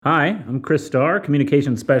Hi, I'm Chris Starr,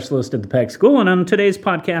 Communications Specialist at the Peck School, and on today's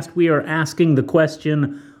podcast we are asking the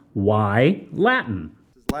question, why Latin?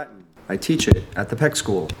 Latin. I teach it at the Peck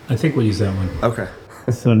School. I think we'll use that one. Okay.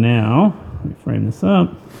 So now, let me frame this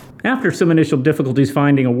up. After some initial difficulties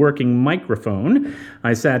finding a working microphone,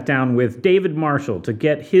 I sat down with David Marshall to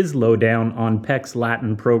get his lowdown on Peck's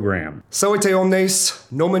Latin program. Salute omnes,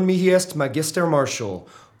 nomen mihi est Magister Marshall,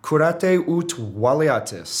 curate ut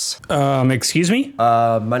valeatis. Excuse me?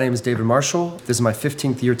 My name is David Marshall. This is my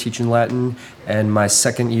 15th year teaching Latin and my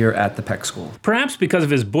second year at the Peck School. Perhaps because of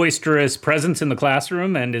his boisterous presence in the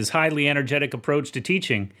classroom and his highly energetic approach to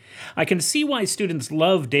teaching, I can see why students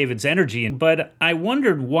love David's energy, but I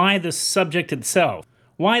wondered why the subject itself.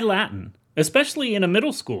 Why Latin? Especially in a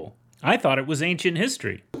middle school. I thought it was ancient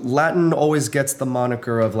history. Latin always gets the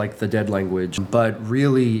moniker of like the dead language, but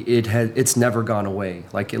really it's never gone away.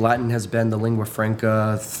 Like Latin has been the lingua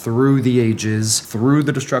franca through the ages, through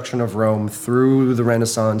the destruction of Rome, through the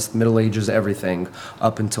Renaissance, the Middle Ages, everything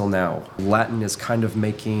up until now. Latin is kind of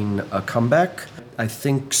making a comeback. I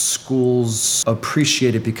think schools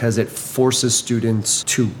appreciate it because it forces students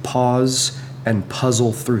to pause and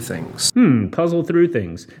puzzle through things. Puzzle through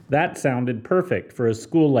things. That sounded perfect for a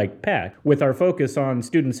school like Peck, with our focus on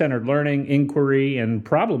student-centered learning, inquiry, and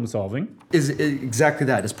problem solving. Is exactly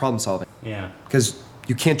that, is problem solving. Yeah. Because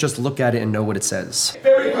you can't just look at it and know what it says.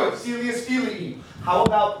 Very good. Celius Filii. How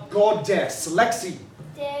about goddess? Lexi.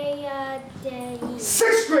 Dei.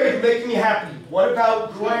 Sixth grade make me happy. What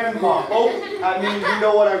about grandma? Oh, I mean, you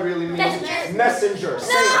know what I really mean. Messenger.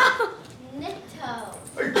 Say it. Nitto.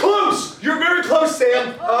 Close! You're very close,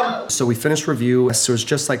 Sam. So we finished review, so it's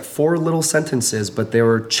just like 4 little sentences, but they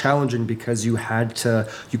were challenging because you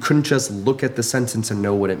couldn't just look at the sentence and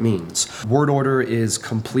know what it means. Word order is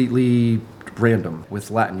completely random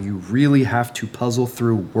with Latin. You really have to puzzle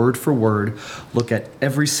through word for word, look at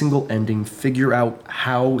every single ending, figure out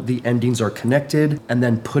how the endings are connected, and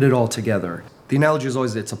then put it all together. The analogy is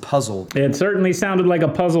always it's a puzzle. It certainly sounded like a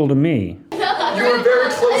puzzle to me. You were very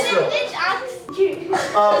close, Phil.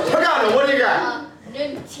 Pagano, what do you got?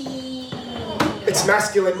 Nunti. It's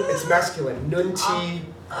masculine. Nunti.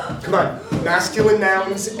 Come on. Masculine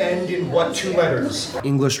nouns end in what 2 letters?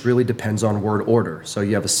 English really depends on word order. So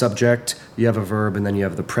you have a subject, you have a verb, and then you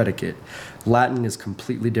have the predicate. Latin is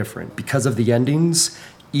completely different. Because of the endings,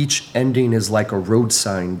 each ending is like a road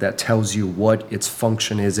sign that tells you what its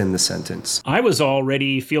function is in the sentence. I was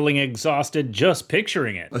already feeling exhausted just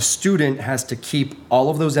picturing it. A student has to keep all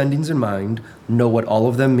of those endings in mind, know what all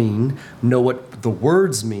of them mean, know what the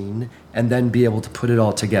words mean, and then be able to put it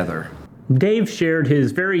all together. Dave shared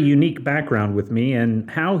his very unique background with me and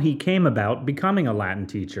how he came about becoming a Latin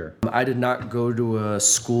teacher. I did not go to a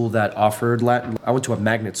school that offered Latin. I went to a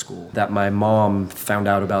magnet school that my mom found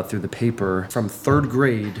out about through the paper. From 3rd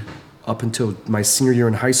grade up until my senior year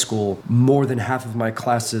in high school, more than half of my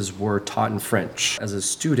classes were taught in French. As a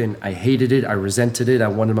student, I hated it, I resented it, I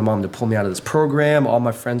wanted my mom to pull me out of this program. All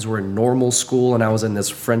my friends were in normal school and I was in this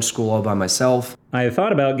French school all by myself. I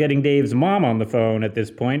thought about getting Dave's mom on the phone at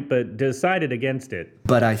this point, but decided against it.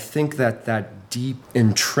 But I think that deep,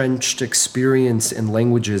 entrenched experience in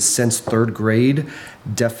languages since 3rd grade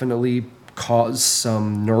definitely caused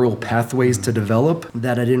some neural pathways to develop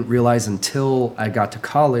that I didn't realize until I got to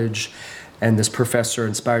college. And this professor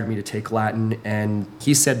inspired me to take Latin. And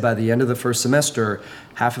he said by the end of the first semester,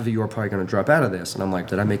 half of you are probably going to drop out of this. And I'm like,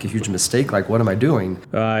 did I make a huge mistake? Like, what am I doing?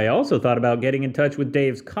 I also thought about getting in touch with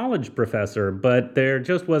Dave's college professor, but there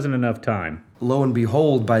just wasn't enough time. Lo and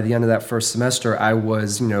behold, by the end of that first semester, I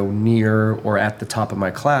was, near or at the top of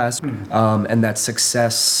my class, and that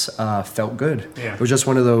success felt good. Yeah. It was just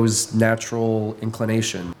one of those natural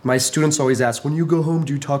inclination. My students always ask, when you go home,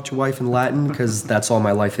 do you talk to your wife in Latin? Because that's all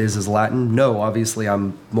my life is Latin. No, obviously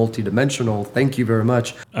I'm multidimensional. Thank you very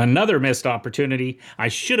much. Another missed opportunity. I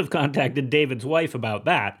should have contacted David's wife about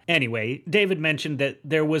that. Anyway, David mentioned that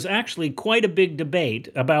there was actually quite a big debate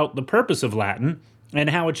about the purpose of Latin and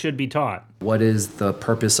how it should be taught. What is the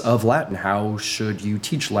purpose of Latin? How should you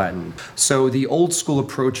teach Latin? So the old school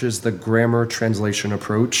approach is the grammar translation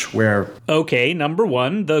approach, where Okay, number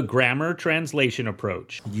 1, the grammar translation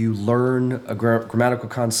approach. you learn a grammatical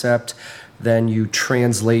concept, then you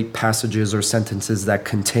translate passages or sentences that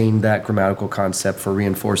contain that grammatical concept for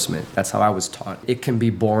reinforcement. That's how I was taught. It can be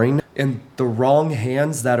boring. In the wrong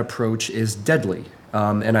hands, that approach is deadly.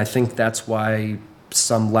 And I think that's why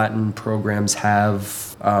some Latin programs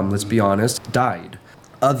have, let's be honest, died.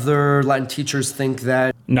 Other Latin teachers think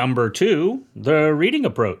that Number 2, the reading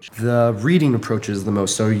approach. the reading approach is the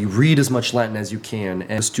most. So you read as much Latin as you can,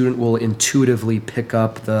 and a student will intuitively pick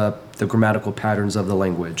up the the grammatical patterns of the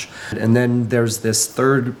language. And then there's this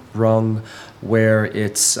third rung where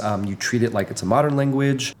it's you treat it like it's a modern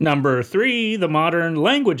language. Number 3, the modern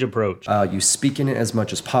language approach. You speak in it as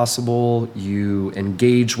much as possible. You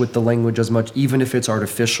engage with the language as much, even if it's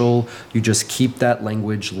artificial. You just keep that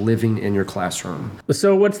language living in your classroom.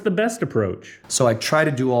 So what's the best approach? So I try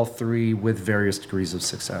to do all three with various degrees of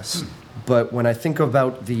success. But when I think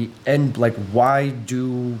about the end, like, why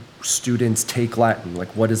do students take Latin?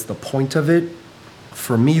 Like, what is the point of it?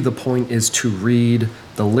 For me, the point is to read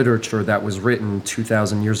the literature that was written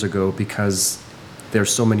 2,000 years ago because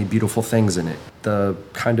there's so many beautiful things in it. The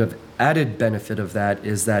kind of added benefit of that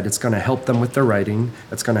is that it's going to help them with their writing,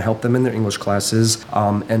 it's going to help them in their English classes,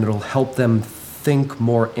 and it'll help them think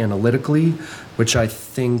more analytically, which I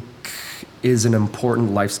think is an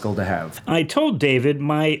important life skill to have. I told David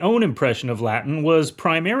my own impression of Latin was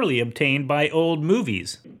primarily obtained by old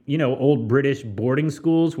movies. You know, old British boarding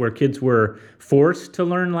schools where kids were forced to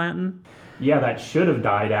learn Latin. Yeah, that should have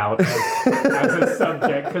died out as a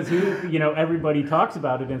subject because everybody talks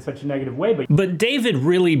about it in such a negative way. But David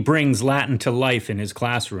really brings Latin to life in his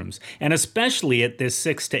classrooms, and especially at this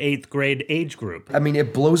 6th to 8th grade age group. I mean,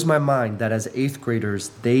 it blows my mind that as 8th graders,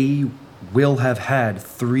 they will have had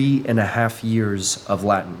 3.5 years of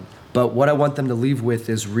Latin. But what I want them to leave with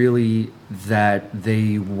is really that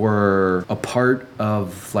they were a part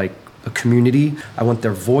of, like, a community. I want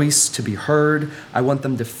their voice to be heard. I want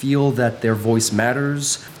them to feel that their voice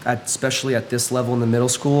matters, especially at this level in the middle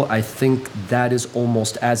school. I think that is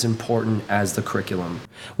almost as important as the curriculum.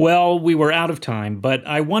 Well, we were out of time, but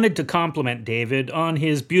I wanted to compliment David on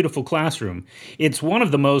his beautiful classroom. It's one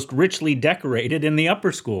of the most richly decorated in the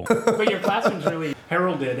upper school. But your classroom's really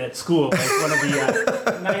heralded at school, like one of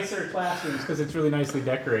the nicer classrooms because it's really nicely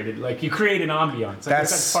decorated. Like, you create an ambiance. I guess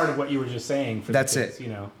that's part of what you were just saying for the kids, it. you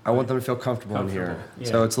know. I want them to feel comfortable in here. Yeah.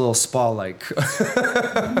 So it's a little spa-like.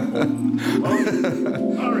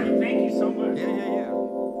 All right.